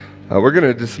We're going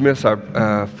to dismiss our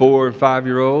 4 and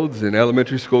 5-year-olds and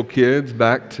elementary school kids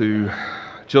back to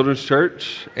Children's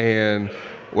Church and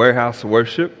Warehouse of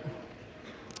Worship.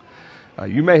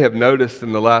 You may have noticed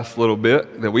in the last little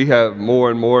bit that we have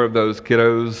more and more of those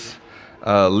kiddos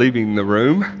leaving the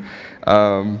room.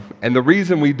 And the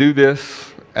reason we do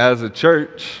this as a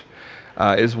church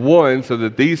is one, so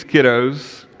that these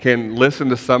kiddos can listen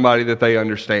to somebody that they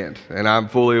understand. And I'm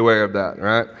fully aware of that,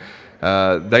 right?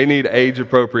 They need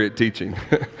age-appropriate teaching.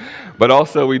 But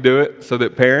also we do it so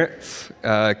that parents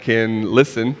can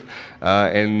listen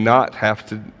and not have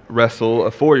to wrestle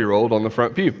a 4-year-old on the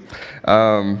front pew.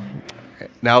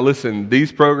 Now listen,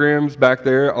 these programs back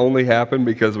there only happen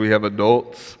because we have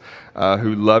adults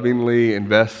who lovingly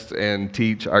invest and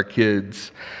teach our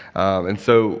kids. And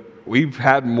so we've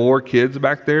had more kids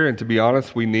back there, and to be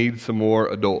honest, we need some more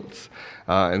adults.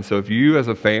 And so if you as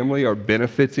a family are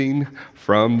benefiting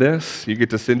from this, you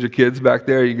get to send your kids back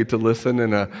there, you get to listen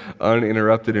in an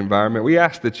uninterrupted environment, we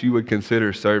ask that you would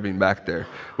consider serving back there.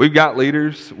 We've got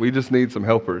leaders, we just need some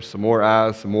helpers, some more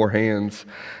eyes, some more hands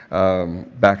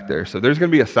back there. So there's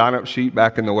going to be a sign-up sheet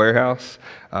back in the warehouse.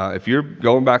 If you're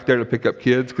going back there to pick up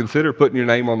kids, consider putting your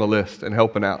name on the list and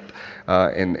helping out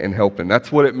and helping.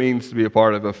 That's what it means to be a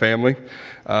part of a family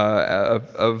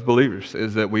of believers,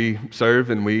 is that we serve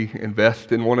and we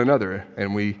invest in one another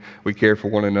and we care for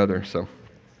one another. So,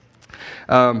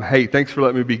 hey, thanks for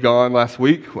letting me be gone last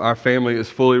week. Our family is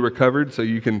fully recovered, so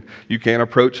you can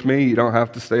approach me. You don't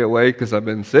have to stay away because I've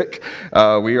been sick.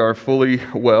 We are fully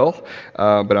well,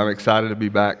 but I'm excited to be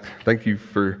back. Thank you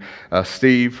for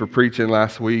Steve for preaching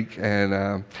last week,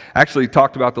 and actually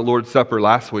talked about the Lord's Supper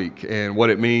last week and what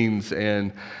it means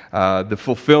and the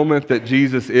fulfillment that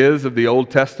Jesus is of the Old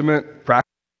Testament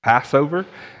Passover,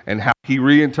 and how he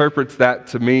reinterprets that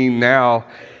to mean now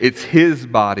it's his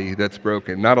body that's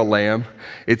broken, not a lamb.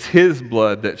 It's his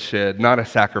blood that's shed, not a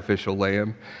sacrificial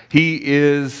lamb. He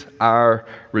is our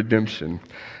redemption.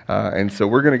 And so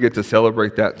we're going to get to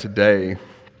celebrate that today.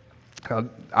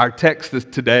 Our text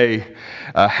today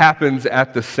happens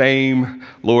at the same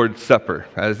Lord's Supper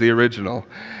as the original.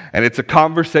 And it's a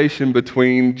conversation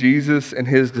between Jesus and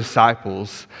his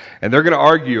disciples. And they're going to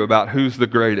argue about who's the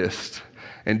greatest.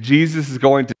 And Jesus is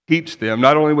going to teach them,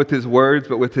 not only with his words,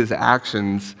 but with his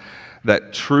actions,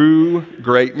 that true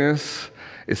greatness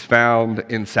is found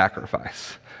in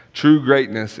sacrifice. True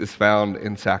greatness is found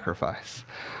in sacrifice.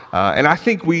 And I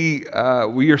think we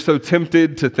are so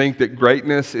tempted to think that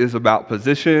greatness is about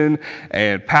position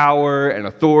and power and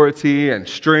authority and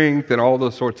strength and all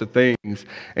those sorts of things.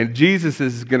 And Jesus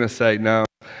is going to say, no,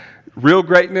 real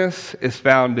greatness is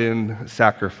found in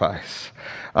sacrifice.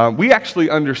 We actually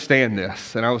understand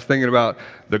this, and I was thinking about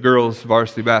the girls'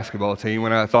 varsity basketball team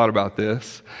when I thought about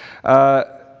this.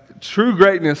 True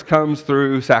greatness comes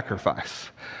through sacrifice.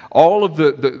 All of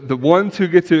the ones who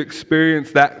get to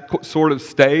experience that sort of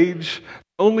stage,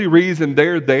 the only reason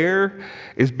they're there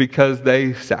is because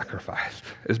they sacrificed.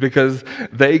 Is because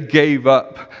they gave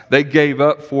up. They gave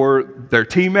up for their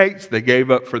teammates. They gave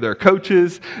up for their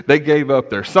coaches. They gave up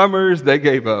their summers. They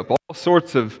gave up all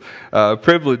sorts of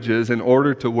privileges in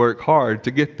order to work hard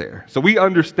to get there. So we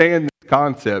understand this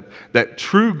concept that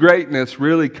true greatness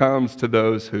really comes to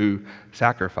those who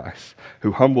sacrifice,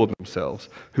 who humble themselves,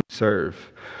 who serve.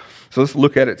 So let's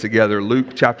look at it together. Luke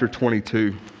chapter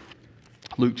 22.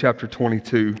 Luke chapter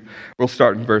 22. We'll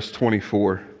start in verse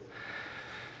 24.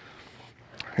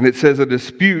 And it says, a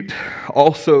dispute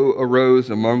also arose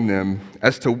among them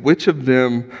as to which of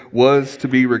them was to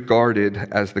be regarded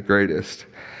as the greatest.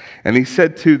 And he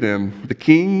said to them, the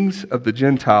kings of the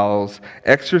Gentiles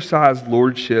exercise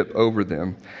lordship over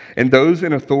them, and those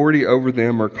in authority over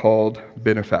them are called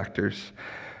benefactors.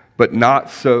 But not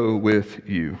so with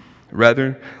you.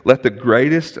 Rather, let the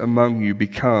greatest among you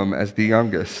become as the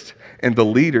youngest, and the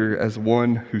leader as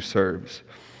one who serves.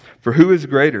 For who is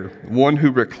greater, one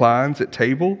who reclines at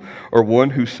table or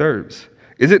one who serves?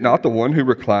 Is it not the one who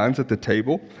reclines at the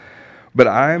table? But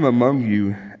I am among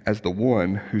you as the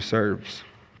one who serves.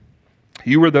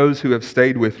 You are those who have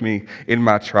stayed with me in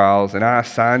my trials, and I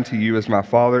assign to you as my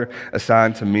Father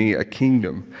assigned to me a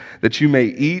kingdom, that you may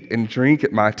eat and drink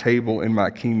at my table in my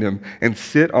kingdom, and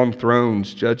sit on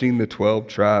thrones judging the 12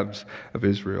 tribes of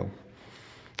Israel.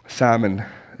 Simon,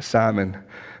 Simon,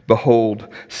 behold,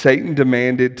 Satan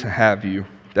demanded to have you,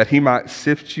 that he might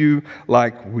sift you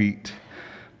like wheat.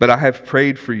 But I have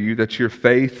prayed for you that your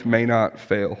faith may not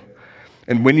fail.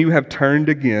 And when you have turned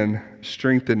again,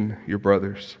 strengthen your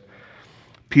brothers.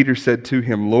 Peter said to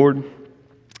him, Lord,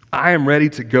 I am ready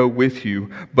to go with you,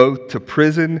 both to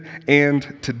prison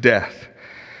and to death.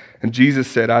 And Jesus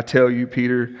said, I tell you,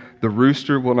 Peter, the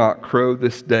rooster will not crow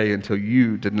this day until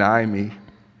you deny me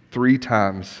 3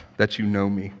 times that you know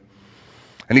me."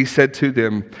 And he said to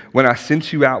them, "When I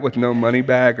sent you out with no money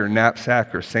bag or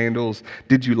knapsack or sandals,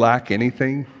 did you lack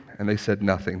anything?" And they said,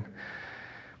 "Nothing."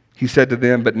 He said to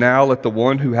them, "But now let the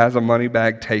one who has a money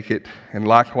bag take it, and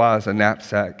likewise a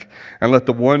knapsack. And let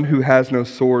the one who has no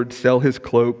sword sell his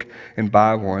cloak and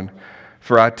buy one.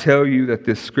 For I tell you that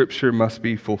this scripture must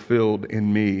be fulfilled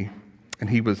in me." And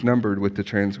he was numbered with the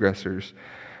transgressors.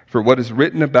 For what is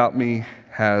written about me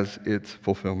has its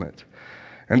fulfillment.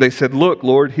 And they said, "Look,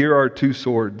 Lord, here are 2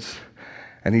 swords."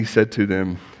 And he said to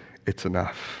them, "It's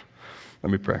enough."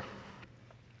 Let me pray.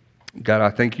 God,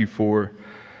 I thank you for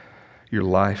your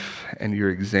life and your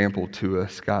example to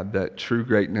us, God, that true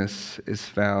greatness is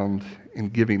found in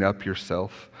giving up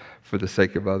yourself for the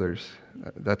sake of others.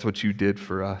 That's what you did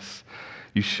for us.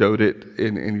 You showed it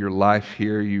in your life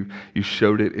here. You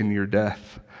showed it in your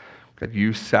death. God,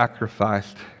 you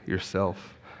sacrificed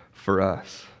yourself for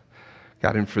us.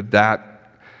 God, and for that,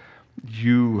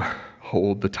 you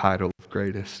hold the title of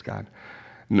greatest, God.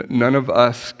 None of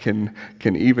us can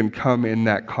even come in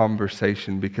that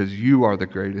conversation because you are the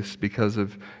greatest because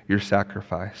of your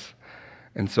sacrifice.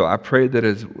 And so I pray that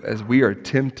as we are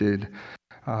tempted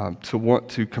to want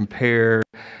to compare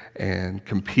and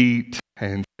compete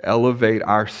and elevate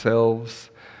ourselves,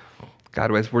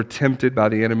 God, as we're tempted by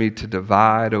the enemy to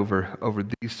divide over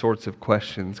these sorts of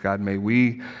questions, God, may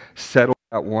we settle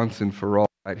that once and for all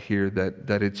right here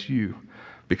that it's you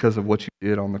because of what you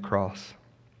did on the cross.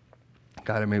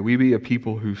 God, and may we be a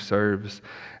people who serves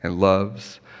and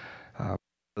loves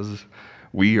because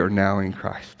we are now in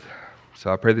Christ.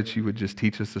 So I pray that you would just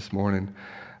teach us this morning,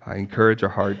 encourage our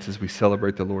hearts as we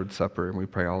celebrate the Lord's Supper, and we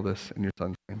pray all this in your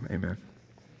Son's name. Amen.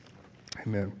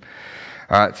 Amen.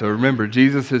 All right, so remember,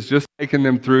 Jesus has just taken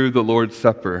them through the Lord's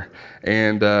Supper,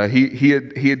 and he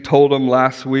had told them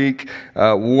last week,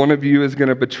 one of you is going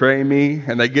to betray me,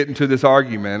 and they get into this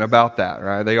argument about that,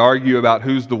 right? They argue about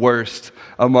who's the worst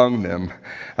among them.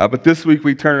 But this week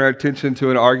we turn our attention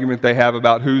to an argument they have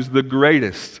about who's the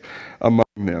greatest among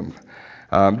them.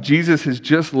 Jesus has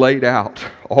just laid out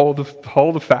all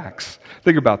the facts.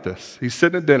 Think about this. He's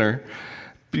sitting at dinner.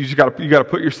 You got to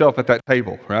put yourself at that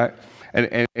table, right?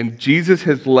 And Jesus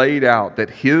has laid out that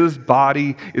his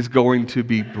body is going to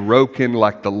be broken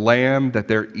like the lamb that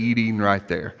they're eating right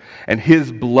there. And his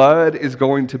blood is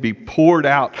going to be poured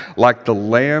out like the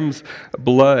lamb's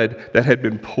blood that had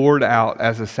been poured out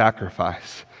as a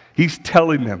sacrifice. He's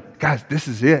telling them, guys, this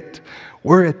is it.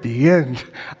 We're at the end.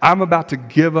 I'm about to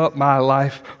give up my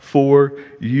life for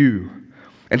you.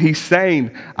 And he's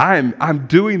saying, I'm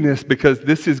doing this because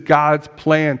this is God's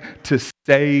plan to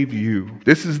save you.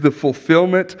 This is the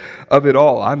fulfillment of it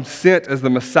all. I'm sent as the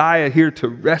Messiah here to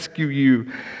rescue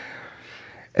you.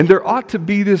 And there ought to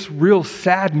be this real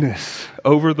sadness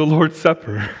over the Lord's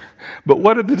Supper. But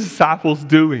what are the disciples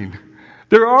doing?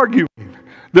 They're arguing.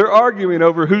 They're arguing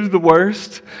over who's the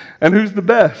worst and who's the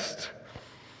best.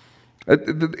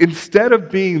 Instead of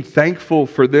being thankful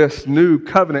for this new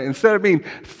covenant, instead of being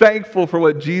thankful for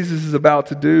what Jesus is about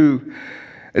to do,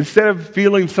 instead of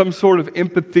feeling some sort of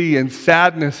empathy and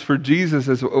sadness for Jesus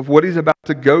of what he's about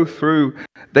to go through,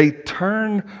 they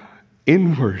turn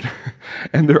inward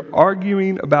and they're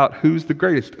arguing about who's the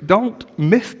greatest. Don't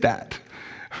miss that,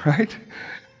 right?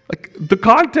 Like, the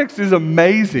context is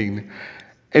amazing.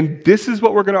 And this is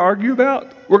what we're going to argue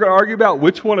about? We're going to argue about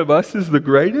which one of us is the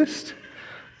greatest?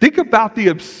 Think about the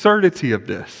absurdity of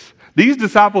this. These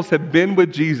disciples have been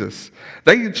with Jesus.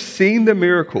 They've seen the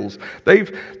miracles.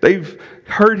 They've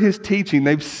heard his teaching.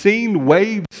 They've seen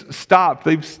waves stop.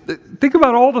 Think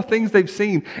about all the things they've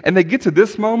seen. And they get to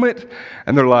this moment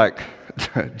and they're like,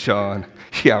 John,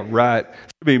 yeah, right.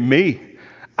 It's going to be me.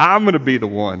 I'm going to be the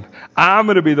one. I'm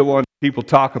going to be the one people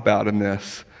talk about in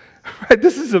this. Right?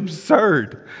 This is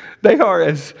absurd. They are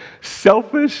as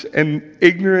selfish and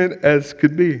ignorant as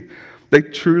could be. They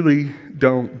truly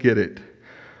don't get it.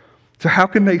 So how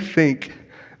can they think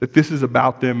that this is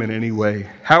about them in any way?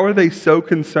 How are they so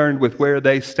concerned with where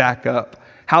they stack up?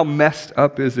 How messed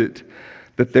up is it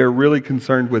that they're really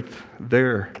concerned with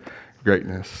their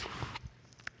greatness?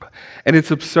 And it's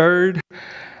absurd,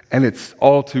 and it's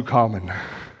all too common,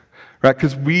 right?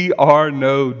 Because we are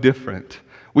no different.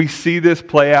 We see this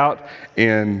play out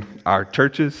in our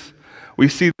churches. We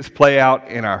see this play out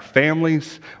in our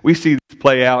families. We see this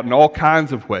play out in all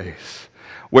kinds of ways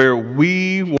where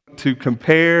we want to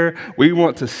compare, we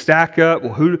want to stack up.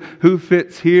 Well, who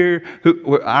fits here?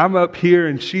 I'm up here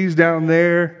and she's down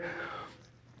there.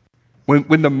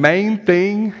 When the main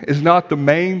thing is not the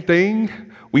main thing,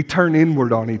 we turn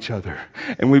inward on each other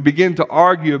and we begin to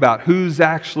argue about who's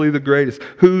actually the greatest,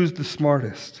 who's the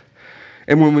smartest.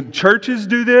 And when churches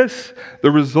do this,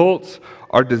 the results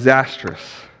are disastrous.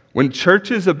 When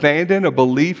churches abandon a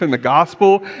belief in the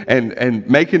gospel and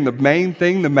making the main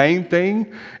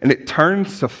thing, and it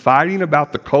turns to fighting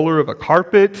about the color of a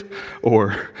carpet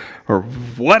or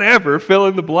whatever, fill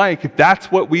in the blank, if that's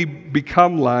what we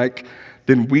become like,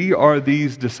 then we are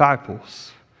these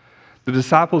disciples. The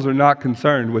disciples are not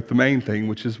concerned with the main thing,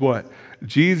 which is what?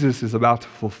 Jesus is about to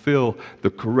fulfill the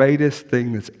greatest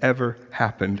thing that's ever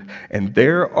happened. And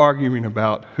they're arguing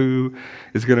about who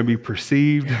is going to be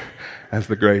perceived as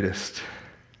the greatest.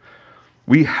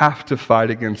 We have to fight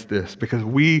against this because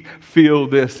we feel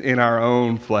this in our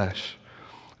own flesh.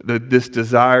 This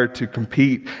desire to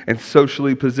compete and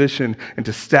socially position and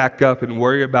to stack up and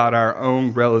worry about our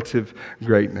own relative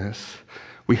greatness.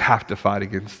 We have to fight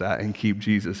against that and keep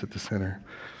Jesus at the center.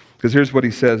 Because here's what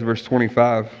he says, verse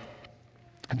 25.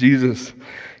 Jesus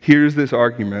hears this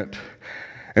argument,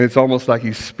 and it's almost like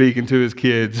he's speaking to his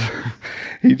kids.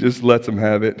 He just lets them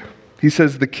have it. He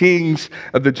says, the kings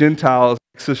of the Gentiles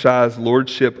exercise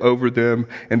lordship over them,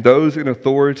 and those in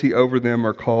authority over them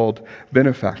are called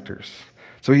benefactors.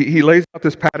 So he lays out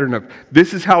this pattern of,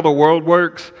 this is how the world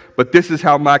works, but this is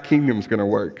how my kingdom's going to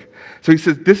work. So he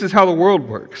says, this is how the world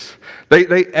works. They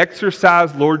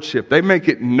exercise lordship. They make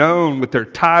it known with their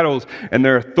titles and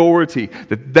their authority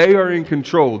that they are in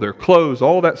control, their clothes,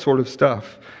 all that sort of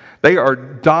stuff. They are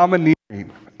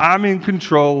domineering. I'm in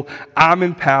control. I'm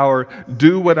in power.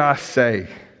 Do what I say.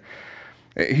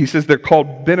 He says they're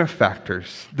called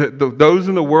benefactors. Those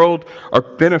in the world are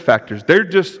benefactors. They're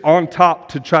just on top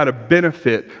to try to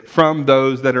benefit from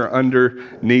those that are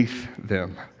underneath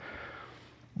them.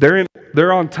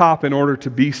 They're on top in order to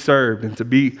be served and to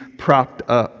be propped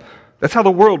up. That's how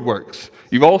the world works.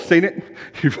 You've all seen it.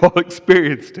 You've all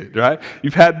experienced it, right?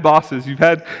 You've had bosses. You've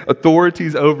had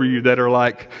authorities over you that are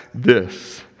like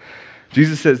this.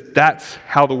 Jesus says that's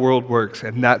how the world works,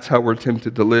 and that's how we're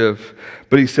tempted to live.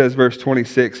 But he says, verse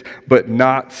 26, but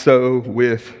not so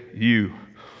with you.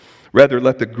 Rather,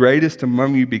 let the greatest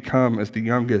among you become as the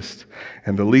youngest,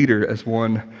 and the leader as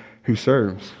one who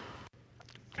serves.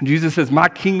 Jesus says, my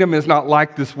kingdom is not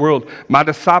like this world. My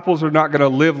disciples are not going to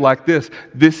live like this.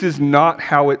 This is not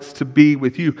how it's to be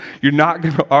with you. You're not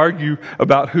going to argue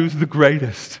about who's the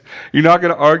greatest. You're not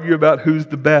going to argue about who's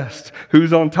the best,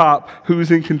 who's on top, who's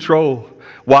in control.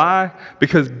 Why?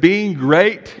 Because being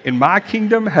great in my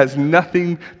kingdom has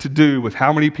nothing to do with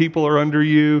how many people are under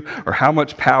you or how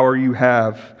much power you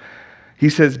have. He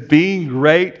says, being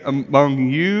great among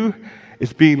you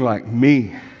is being like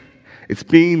me. It's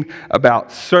being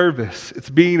about service. It's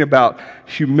being about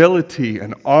humility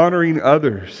and honoring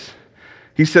others.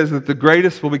 He says that the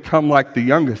greatest will become like the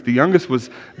youngest. The youngest was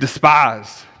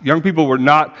despised. Young people were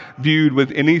not viewed with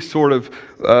any sort of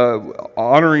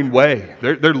honoring way.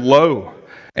 They're low.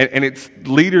 And it's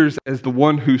leaders as the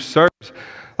one who serves.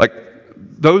 Like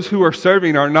those who are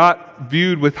serving are not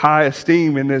viewed with high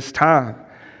esteem in this time.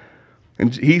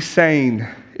 And he's saying,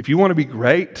 if you want to be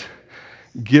great,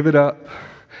 give it up.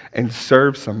 And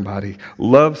serve somebody,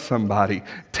 love somebody,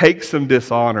 take some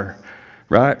dishonor,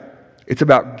 right? It's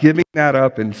about giving that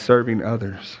up and serving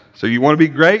others. So you want to be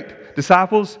great,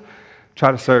 disciples?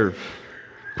 Try to serve.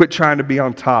 Quit trying to be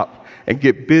on top and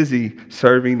get busy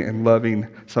serving and loving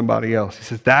somebody else. He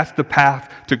says that's the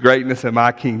path to greatness in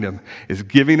my kingdom, is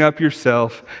giving up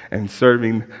yourself and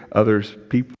serving others'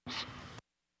 people. It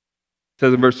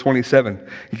says in verse 27,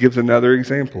 he gives another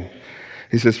example.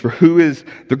 He says, for who is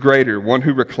the greater, one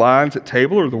who reclines at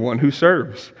table or the one who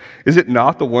serves? Is it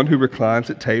not the one who reclines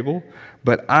at table?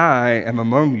 But I am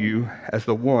among you as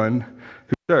the one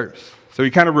who serves. So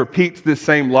he kind of repeats this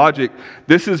same logic.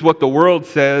 This is what the world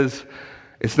says.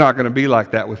 It's not going to be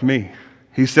like that with me.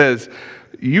 He says,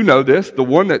 you know this, the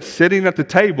one that's sitting at the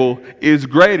table is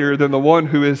greater than the one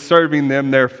who is serving them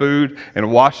their food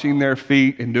and washing their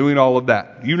feet and doing all of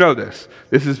that. You know this.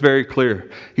 This is very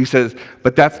clear. He says,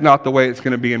 but that's not the way it's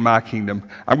going to be in my kingdom.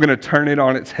 I'm going to turn it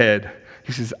on its head.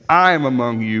 He says, I am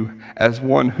among you as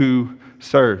one who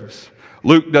serves.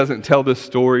 Luke doesn't tell this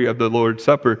story of the Lord's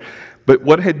Supper, but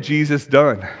what had Jesus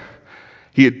done?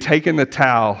 He had taken the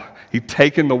towel, he'd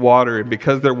taken the water, and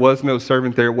because there was no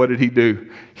servant there, what did he do?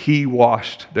 He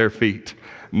washed their feet.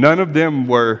 None of them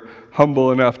were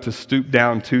humble enough to stoop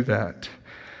down to that.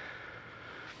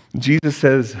 Jesus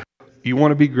says, you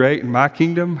want to be great in my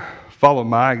kingdom? Follow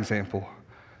my example.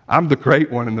 I'm the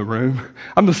great one in the room.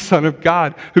 I'm the Son of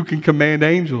God who can command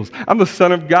angels. I'm the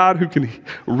Son of God who can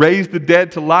raise the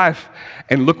dead to life.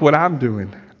 And look what I'm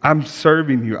doing. I'm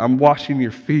serving you. I'm washing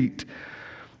your feet.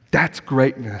 That's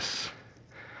greatness.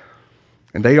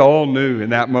 And they all knew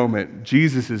in that moment,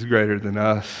 Jesus is greater than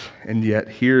us, and yet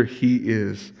here he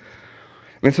is.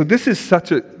 And so this is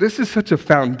such a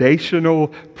foundational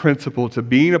principle to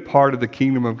being a part of the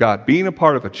kingdom of God, being a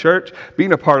part of a church,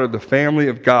 being a part of the family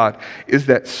of God, is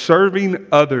that serving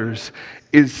others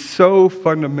is so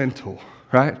fundamental,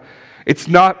 right? It's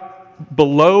not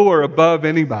below or above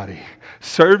anybody.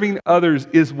 Serving others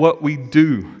is what we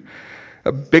do.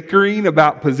 Bickering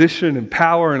about position and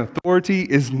power and authority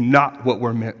is not what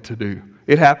we're meant to do.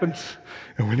 It happens,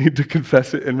 and we need to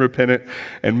confess it and repent it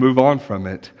and move on from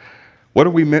it. What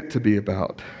are we meant to be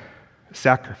about?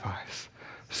 Sacrifice,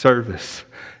 service,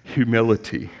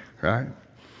 humility, right?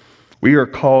 We are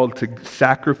called to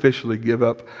sacrificially give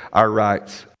up our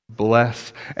rights,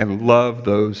 bless and love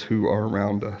those who are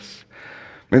around us.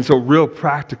 And so real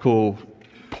practical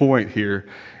point here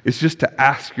is just to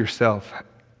ask yourself,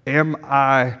 am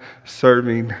I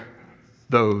serving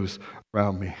those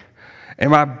around me?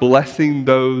 Am I blessing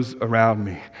those around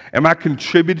me? Am I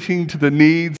contributing to the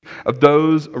needs of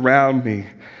those around me?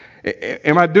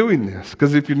 Am I doing this?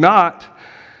 Because if you're not,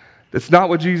 that's not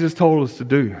what Jesus told us to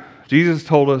do. Jesus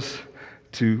told us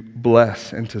to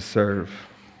bless and to serve.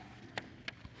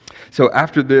 So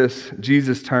after this,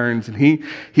 Jesus turns and he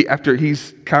after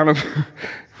he's kind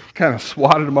of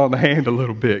swatted him on the hand a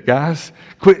little bit. Guys,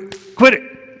 quit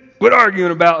it. Quit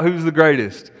arguing about who's the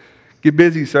greatest. Get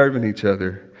busy serving each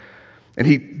other. And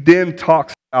he then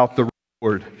talks about the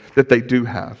reward that they do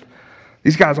have.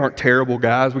 These guys aren't terrible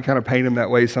guys. We kind of paint them that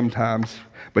way sometimes.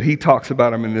 But he talks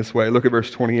about them in this way. Look at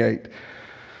verse 28.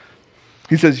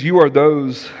 He says, "You are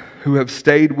those who have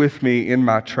stayed with me in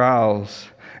my trials,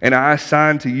 and I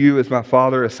assign to you as my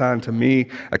Father assigned to me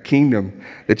a kingdom,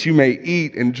 that you may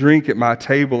eat and drink at my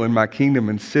table in my kingdom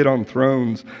and sit on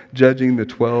thrones judging the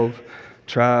 12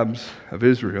 tribes of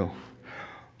Israel."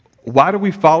 Why do we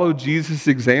follow Jesus'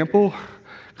 example?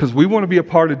 Because we want to be a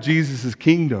part of Jesus'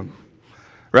 kingdom,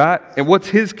 right? And what's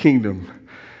his kingdom?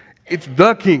 It's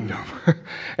the kingdom.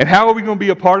 And how are we going to be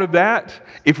a part of that?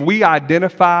 If we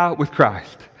identify with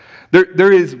Christ.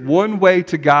 There is one way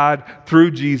to God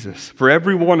through Jesus for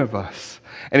every one of us.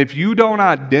 And if you don't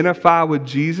identify with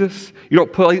Jesus, you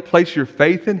don't place your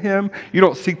faith in him, you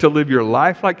don't seek to live your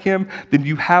life like him, then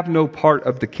you have no part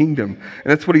of the kingdom.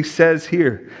 And that's what he says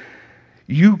here.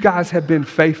 You guys have been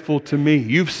faithful to me.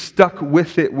 You've stuck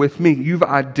with it with me. You've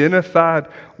identified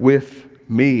with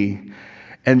me.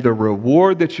 And the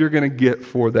reward that you're going to get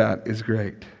for that is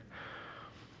great.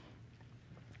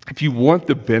 If you want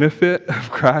the benefit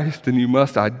of Christ, then you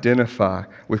must identify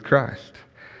with Christ.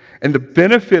 And the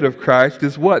benefit of Christ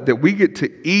is what? That we get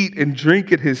to eat and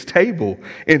drink at his table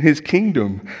in his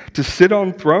kingdom, to sit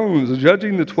on thrones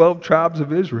judging the 12 tribes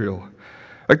of Israel.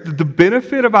 Like the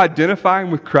benefit of identifying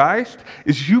with Christ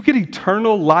is you get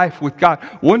eternal life with God.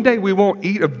 One day we won't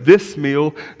eat of this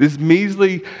meal, this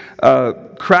measly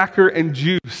cracker and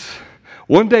juice.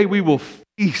 One day we will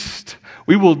feast,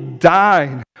 we will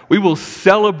dine, we will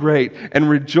celebrate and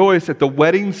rejoice at the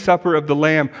wedding supper of the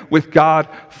Lamb with God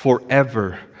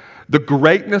forever. The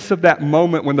greatness of that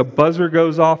moment when the buzzer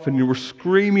goes off and you were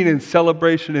screaming in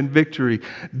celebration and victory,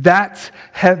 that's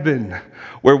heaven,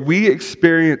 where we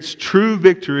experience true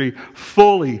victory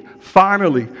fully,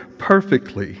 finally,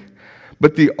 perfectly.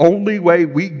 But the only way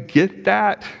we get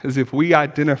that is if we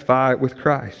identify with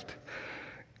Christ.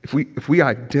 If we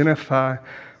identify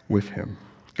with him.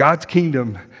 God's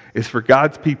kingdom is for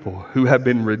God's people who have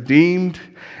been redeemed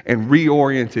and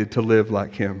reoriented to live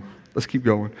like him. Let's keep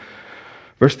going.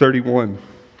 Verse 31,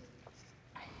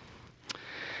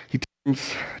 he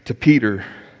turns to Peter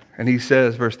and he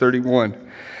says, verse 31,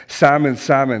 "Simon,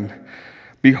 Simon,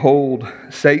 behold,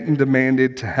 Satan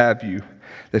demanded to have you,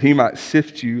 that he might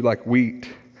sift you like wheat.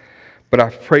 But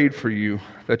I've prayed for you,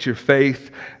 that your faith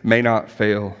may not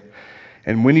fail.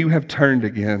 And when you have turned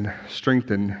again,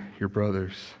 strengthen your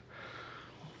brothers."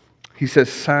 He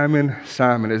says, Simon,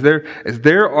 Simon. As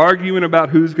they're arguing about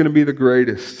who's going to be the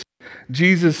greatest,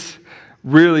 Jesus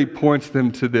really points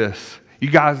them to this. You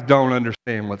guys don't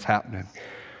understand what's happening.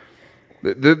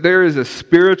 There is a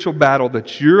spiritual battle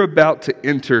that you're about to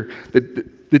enter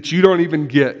that you don't even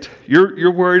get.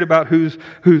 You're worried about who's.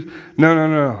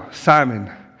 No.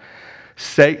 Simon,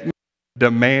 Satan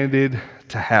demanded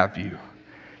to have you.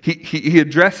 He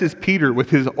addresses Peter with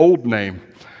his old name,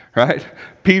 right?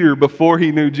 Peter before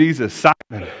he knew Jesus,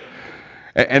 Simon.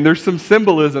 And there's some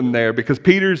symbolism there because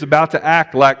Peter's about to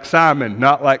act like Simon,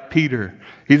 not like Peter.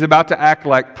 He's about to act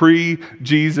like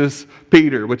pre-Jesus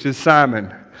Peter, which is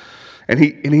Simon. And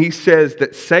he says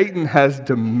that Satan has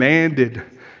demanded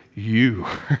you.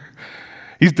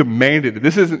 He's demanded it.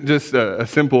 This isn't just a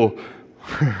simple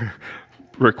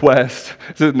request.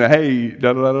 This isn't a, hey,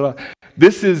 da da da da.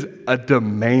 This is a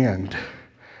demand.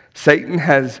 Satan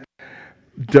has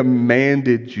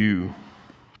demanded you.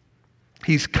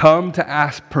 He's come to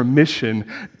ask permission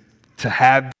to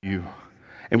have you.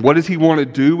 And what does he want to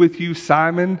do with you,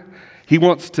 Simon? He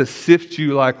wants to sift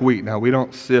you like wheat. Now, we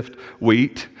don't sift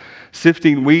wheat.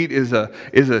 Sifting wheat is a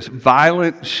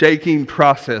violent shaking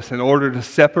process in order to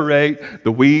separate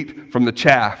the wheat from the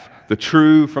chaff, the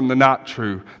true from the not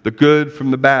true, the good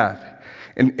from the bad.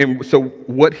 And so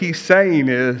what he's saying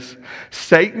is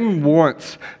Satan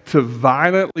wants to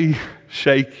violently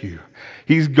shake you.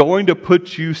 He's going to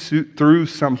put you through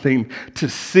something to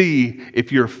see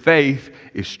if your faith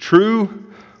is true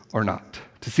or not,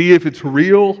 to see if it's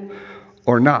real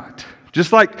or not.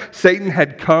 Just like Satan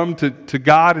had come to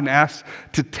God and asked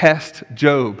to test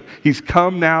Job, he's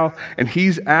come now and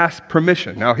he's asked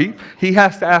permission. Now he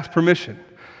has to ask permission.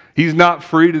 He's not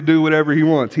free to do whatever he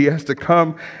wants. He has to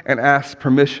come and ask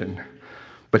permission.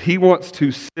 But he wants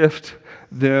to sift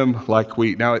them like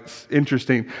wheat. Now it's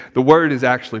interesting. The word is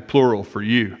actually plural for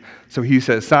you. So he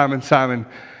says, Simon, Simon,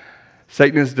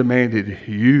 Satan has demanded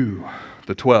you,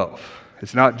 the 12.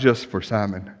 It's not just for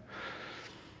Simon.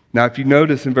 Now if you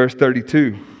notice in verse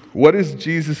 32, what is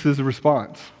Jesus'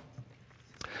 response?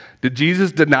 Did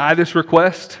Jesus deny this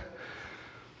request?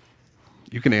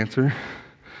 You can answer.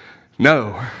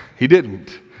 No, he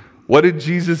didn't. What did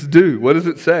Jesus do? What does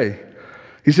it say?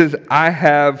 He says, I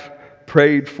have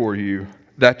prayed for you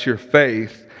that your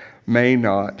faith may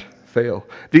not fail.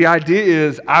 The idea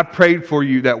is, I prayed for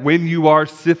you that when you are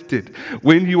sifted,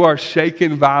 when you are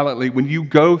shaken violently, when you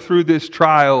go through this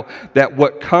trial, that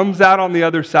what comes out on the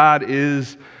other side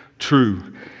is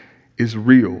true, is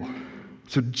real.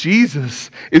 So Jesus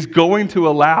is going to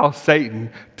allow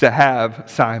Satan to have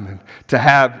Simon, to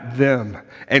have them,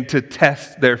 and to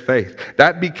test their faith.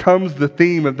 That becomes the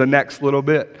theme of the next little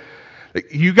bit.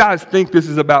 You guys think this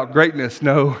is about greatness.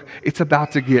 No, it's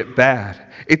about to get bad.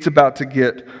 It's about to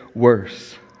get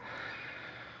worse.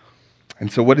 And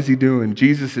so what is he doing?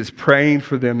 Jesus is praying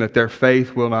for them that their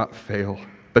faith will not fail,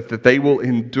 but that they will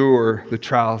endure the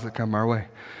trials that come our way.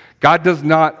 God does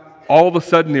not all of a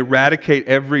sudden eradicate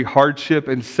every hardship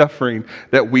and suffering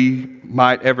that we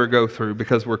might ever go through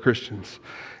because we're Christians.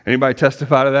 Anybody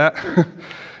testify to that?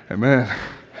 Amen.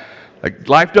 Like,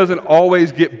 life doesn't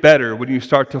always get better when you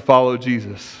start to follow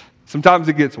Jesus. Sometimes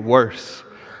it gets worse.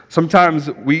 Sometimes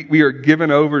we are given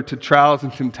over to trials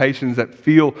and temptations that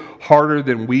feel harder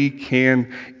than we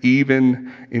can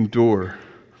even endure.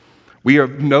 We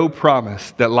have no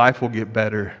promise that life will get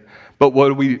better. But what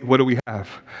do we have?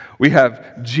 We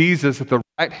have Jesus at the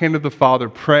right hand of the Father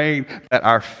praying that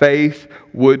our faith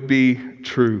would be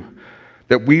true,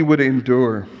 that we would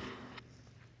endure.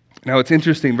 Now it's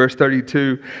interesting, verse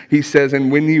 32, he says,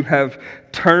 and when you have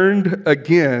turned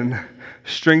again,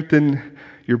 strengthen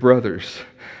your brothers.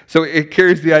 So it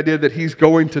carries the idea that he's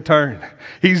going to turn.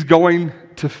 He's going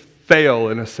to fail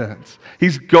in a sense.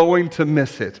 He's going to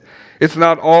miss it. It's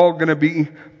not all going to be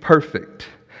perfect.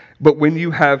 But when you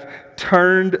have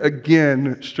turned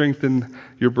again, strengthen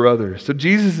your brothers. So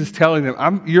Jesus is telling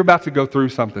them, you're about to go through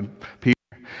something, Peter,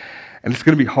 and it's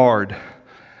going to be hard.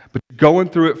 But you're going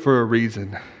through it for a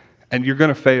reason. And you're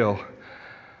going to fail.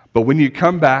 But when you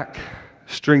come back,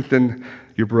 strengthen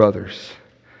your brothers.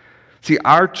 See,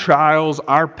 our trials,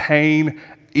 our pain,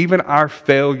 even our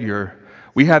failure,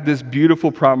 we have this beautiful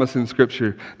promise in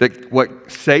Scripture that what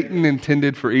Satan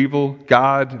intended for evil,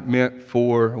 God meant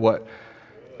for what?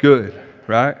 Good,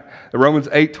 right? Romans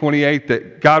 8:28,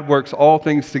 that God works all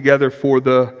things together for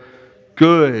the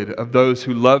good of those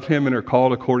who love him and are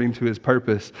called according to his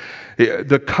purpose.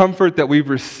 The comfort that we've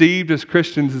received as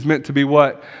Christians is meant to be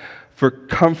what? For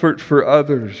comfort for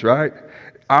others, right?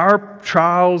 Our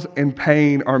trials and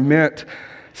pain are meant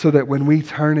so that when we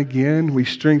turn again, we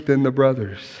strengthen the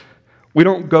brothers. We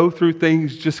don't go through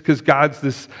things just because God's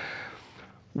this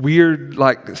weird,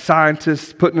 like,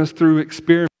 scientist putting us through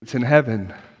experiments in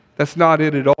heaven. That's not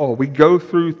it at all. We go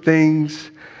through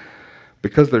things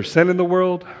because there's sin in the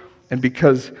world, and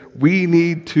because we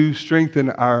need to strengthen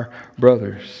our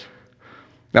brothers.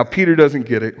 Now, Peter doesn't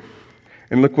get it.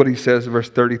 And look what he says in verse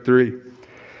 33.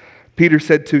 Peter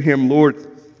said to him, Lord,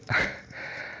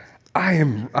 I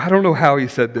don't know how he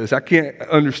said this. I can't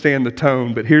understand the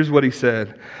tone, but here's what he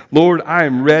said. Lord, I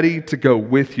am ready to go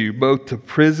with you, both to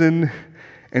prison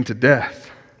and to death.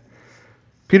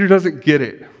 Peter doesn't get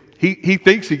it. He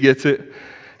thinks he gets it.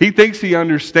 He thinks he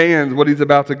understands what he's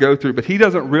about to go through, but he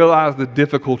doesn't realize the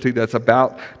difficulty that's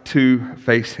about to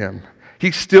face him.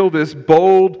 He's still this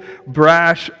bold,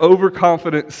 brash,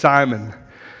 overconfident Simon.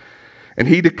 And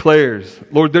he declares,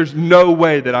 Lord, there's no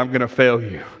way that I'm going to fail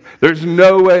you. There's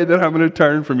no way that I'm going to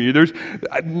turn from you.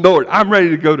 Lord, I'm ready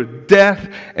to go to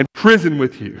death and prison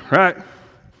with you, right?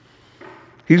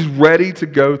 He's ready to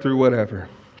go through whatever.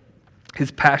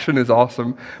 His passion is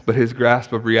awesome, but his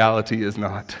grasp of reality is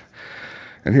not.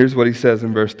 And here's what he says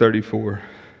in verse 34.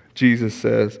 Jesus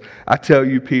says, I tell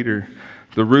you, Peter,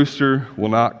 the rooster will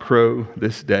not crow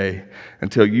this day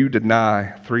until you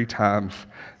deny 3 times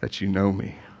that you know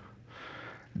me.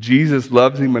 Jesus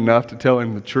loves him enough to tell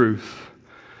him the truth.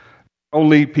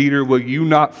 Only, Peter, will you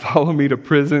not follow me to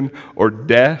prison or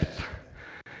death?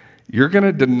 You're going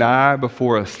to deny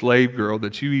before a slave girl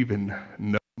that you even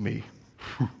know me.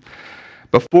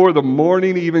 Before the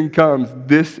morning even comes,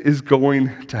 this is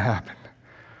going to happen.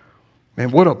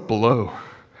 Man, what a blow.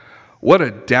 What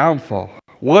a downfall.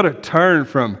 What a turn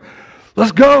from,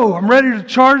 let's go, I'm ready to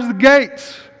charge the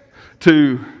gates,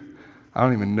 to, I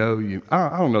don't even know you.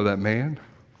 I don't know that man.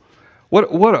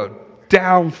 What a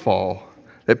downfall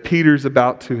that Peter's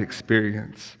about to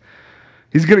experience.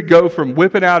 He's going to go from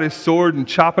whipping out his sword and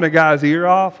chopping a guy's ear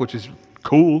off, which is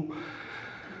cool.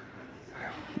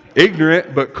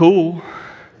 Ignorant, but cool.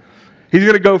 He's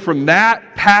going to go from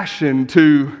that passion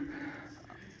to,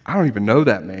 I don't even know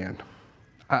that man.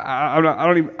 I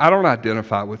don't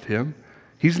identify with him.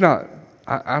 He's not,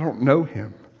 I don't know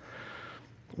him.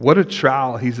 What a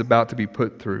trial he's about to be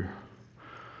put through.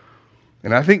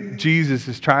 And I think Jesus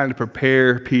is trying to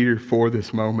prepare Peter for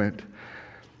this moment.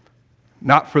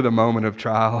 Not for the moment of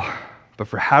trial, but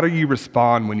for how do you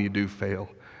respond when you do fail.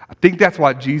 I think that's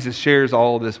why Jesus shares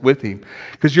all of this with him.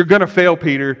 Because you're going to fail,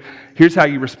 Peter. Here's how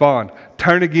you respond.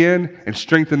 Turn again and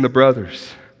strengthen the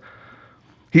brothers.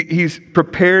 He's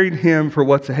preparing him for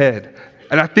what's ahead.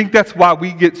 And I think that's why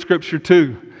we get Scripture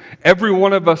too. Every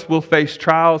one of us will face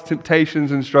trials,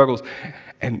 temptations, and struggles.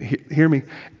 And hear me,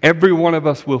 every one of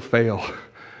us will fail.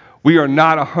 We are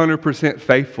not 100%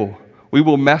 faithful. We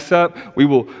will mess up. We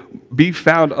will be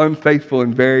found unfaithful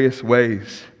in various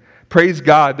ways. Praise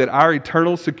God that our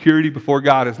eternal security before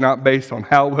God is not based on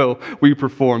how well we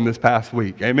performed this past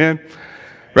week. Amen?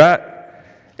 Right?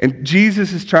 And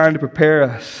Jesus is trying to prepare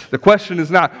us. The question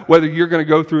is not whether you're going to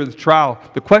go through the trial.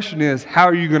 The question is, how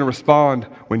are you going to respond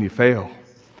when you fail?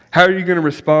 How are you going to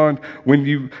respond when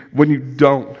you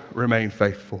don't remain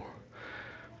faithful?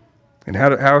 And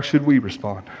how should we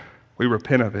respond? We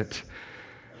repent of it.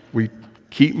 We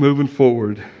keep moving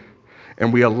forward.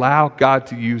 And we allow God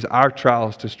to use our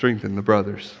trials to strengthen the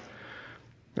brothers.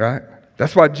 Right?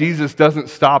 That's why Jesus doesn't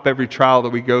stop every trial that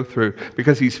we go through,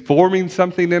 because he's forming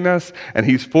something in us and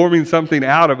he's forming something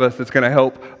out of us that's going to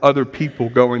help other people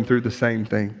going through the same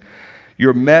thing.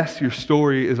 Your mess, your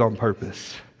story is on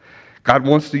purpose. God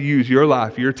wants to use your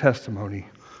life, your testimony,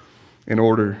 in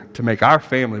order to make our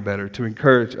family better, to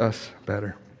encourage us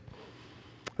better.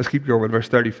 Let's keep going, verse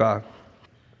 35.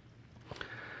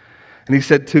 And he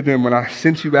said to them, when I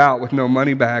sent you out with no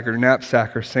money bag or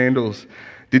knapsack or sandals,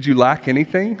 did you lack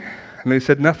anything? And they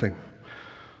said nothing.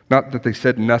 Not that they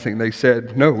said nothing. They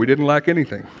said, no, we didn't lack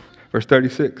anything. Verse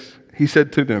 36. He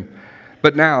said to them,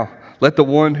 but now let the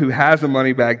one who has a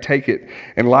money bag take it,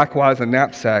 and likewise a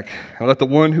knapsack. And let the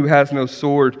one who has no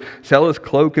sword sell his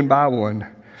cloak and buy one.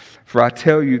 For I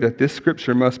tell you that this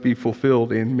scripture must be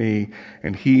fulfilled in me.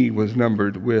 And he was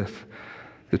numbered with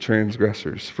the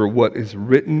transgressors. For what is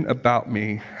written about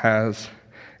me has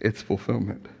its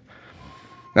fulfillment.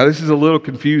 Now this is a little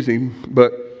confusing,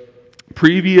 but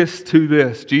previous to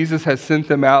this, Jesus has sent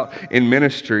them out in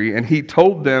ministry, and he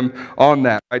told them on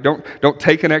that, right? Don't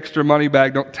take an extra money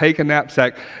bag, don't take a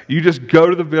knapsack. You just go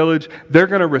to the village. They're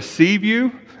going to receive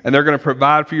you, and they're going to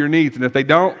provide for your needs. And if they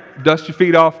don't, dust your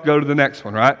feet off, go to the next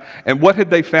one, right? And what had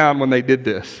they found when they did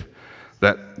this?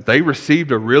 That they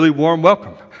received a really warm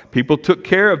welcome. People took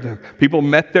care of them. People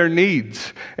met their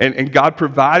needs, and God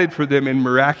provided for them in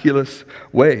miraculous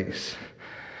ways.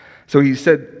 So he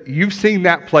said, you've seen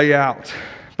that play out.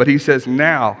 But he says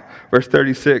now, verse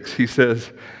 36, he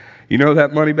says, you know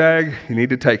that money bag? You need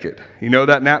to take it. You know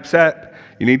that knapsack?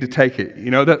 You need to take it.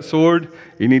 You know that sword?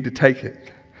 You need to take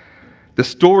it. The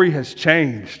story has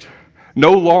changed.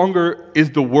 No longer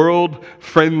is the world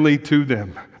friendly to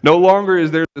them. No longer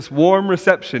is there this warm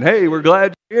reception. Hey, we're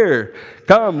glad you're here.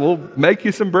 Come, we'll make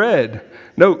you some bread.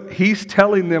 No, he's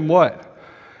telling them what?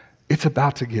 It's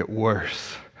about to get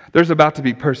worse. There's about to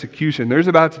be persecution. There's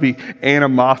about to be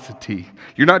animosity.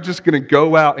 You're not just going to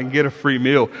go out and get a free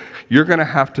meal. You're going to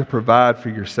have to provide for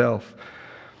yourself.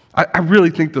 I really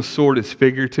think the sword is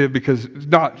figurative, because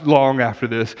not long after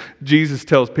this, Jesus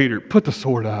tells Peter, put the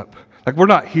sword up. Like, we're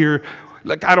not here.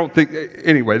 Like, I don't think,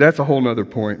 anyway, that's a whole nother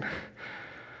point.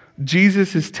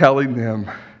 Jesus is telling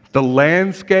them the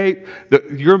landscape,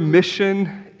 your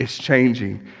mission is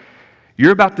changing.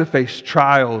 You're about to face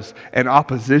trials and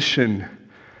opposition,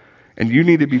 and you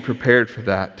need to be prepared for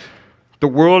that. The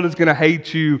world is going to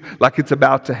hate you like it's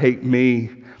about to hate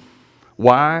me.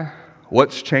 Why?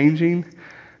 What's changing?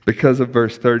 Because of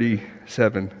verse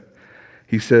 37.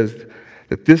 He says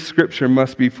that this scripture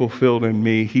must be fulfilled in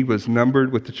me. He was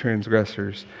numbered with the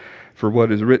transgressors, for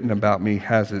what is written about me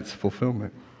has its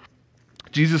fulfillment.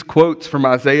 Jesus quotes from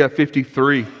Isaiah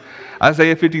 53.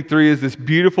 Isaiah 53 is this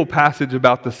beautiful passage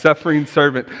about the suffering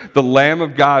servant, the Lamb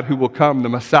of God who will come, the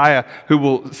Messiah who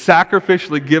will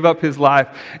sacrificially give up his life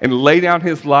and lay down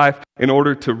his life in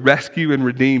order to rescue and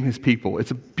redeem his people.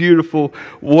 It's a beautiful,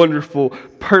 wonderful,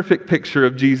 perfect picture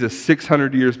of Jesus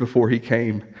 600 years before he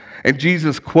came. And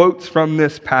Jesus quotes from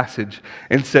this passage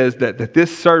and says that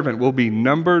this servant will be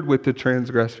numbered with the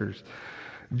transgressors.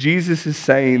 Jesus is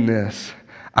saying this: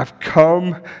 I've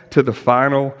come to the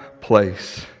final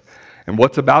place. And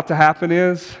what's about to happen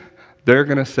is they're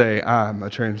going to say, I'm a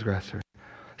transgressor.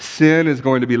 Sin is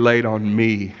going to be laid on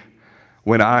me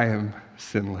when I am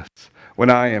sinless, when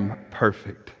I am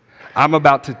perfect. I'm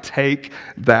about to take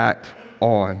that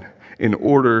on in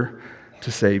order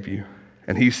to save you.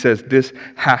 And he says this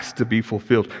has to be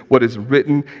fulfilled. What is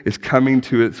written is coming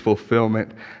to its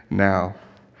fulfillment now.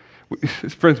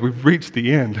 Friends, we've reached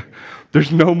the end.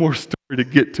 There's no more story to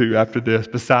get to after this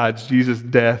besides Jesus'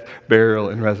 death, burial,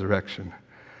 and resurrection.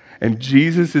 And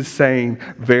Jesus is saying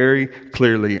very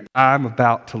clearly, I'm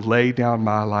about to lay down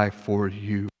my life for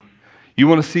you. You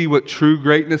want to see what true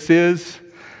greatness is?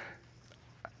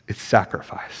 It's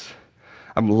sacrifice.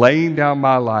 I'm laying down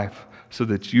my life so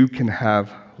that you can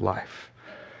have life.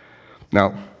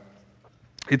 Now,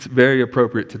 it's very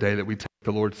appropriate today that we take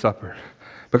the Lord's Supper,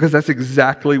 because that's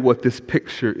exactly what this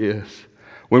picture is.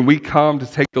 When we come to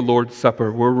take the Lord's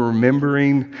Supper, we're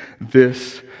remembering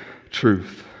this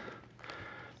truth.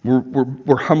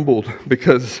 We're humbled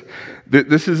because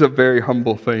this is a very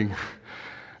humble thing.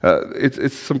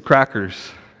 It's some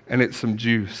crackers and it's some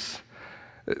juice.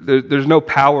 There's no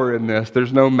power in this.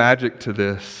 There's no magic to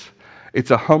this.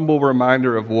 It's a humble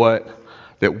reminder of what?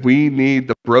 That we need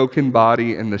the broken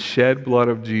body and the shed blood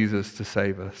of Jesus to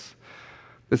save us.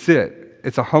 That's it.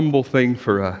 It's a humble thing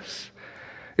for us.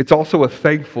 It's also a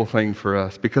thankful thing for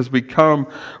us because we come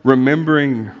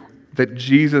remembering that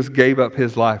Jesus gave up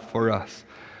his life for us,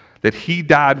 that he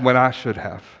died when I should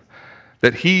have,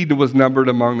 that he was numbered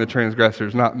among the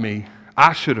transgressors, not me.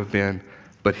 I should have been,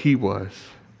 but he was.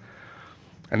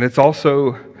 And it's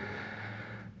also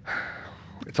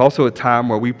a time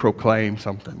where we proclaim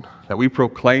something, that we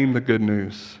proclaim the good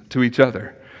news to each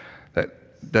other,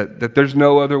 that there's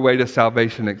no other way to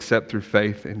salvation except through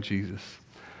faith in Jesus.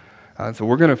 So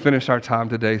we're going to finish our time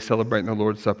today celebrating the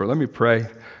Lord's Supper. Let me pray,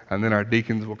 and then our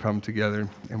deacons will come together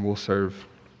and we'll serve.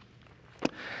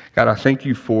 God, I thank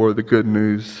you for the good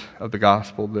news of the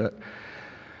gospel, that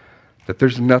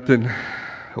there's nothing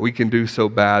we can do so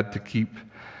bad to keep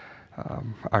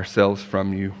ourselves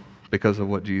from you because of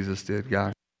what Jesus did,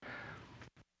 God.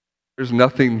 There's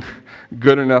nothing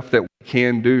good enough that we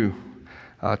can do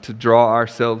to draw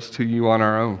ourselves to you on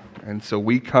our own. And so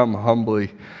we come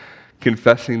humbly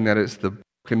confessing that it's the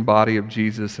broken body of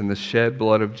Jesus and the shed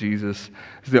blood of Jesus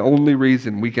is the only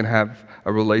reason we can have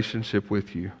a relationship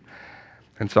with you.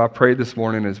 And so I pray this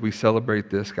morning as we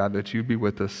celebrate this, God, that you'd be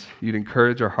with us. You'd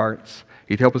encourage our hearts.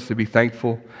 You'd help us to be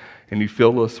thankful, and you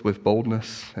fill us with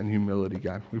boldness and humility,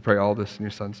 God. We pray all this in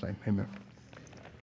your Son's name. Amen.